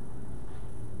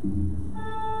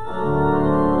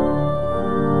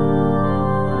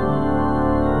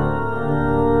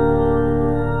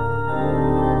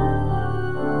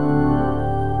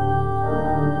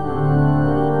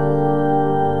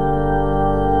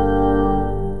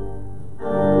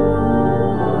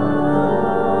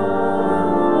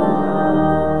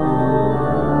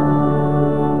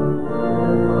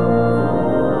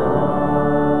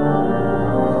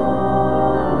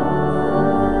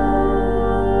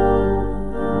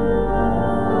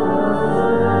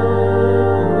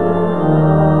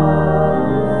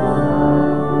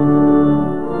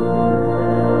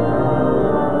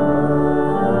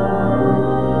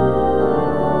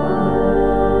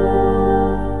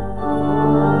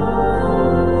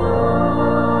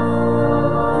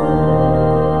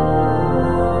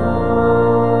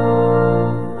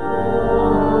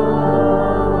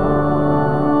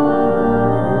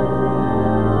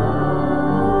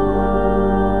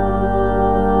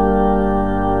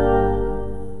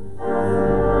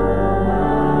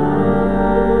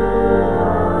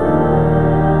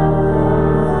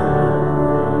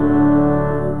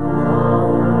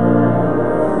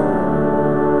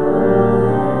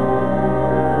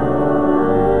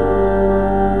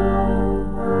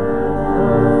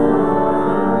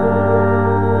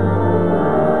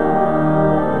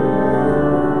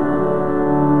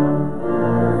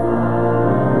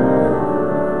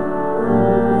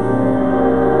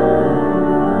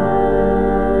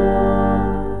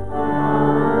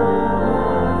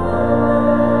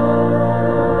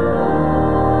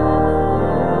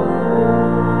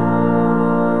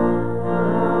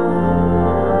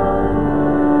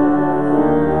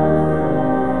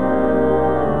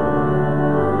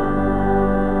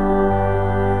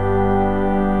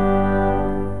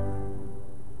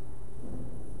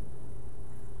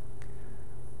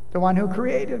 one who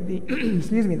created the,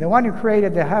 excuse me, the one who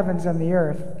created the heavens and the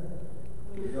earth,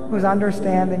 whose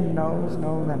understanding knows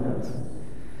no limits,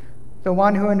 the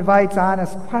one who invites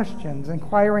honest questions,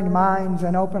 inquiring minds,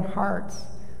 and open hearts,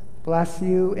 bless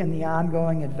you in the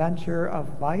ongoing adventure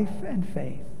of life and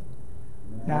faith,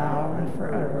 now and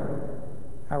forever.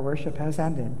 Our worship has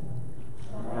ended.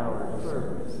 Our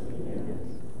service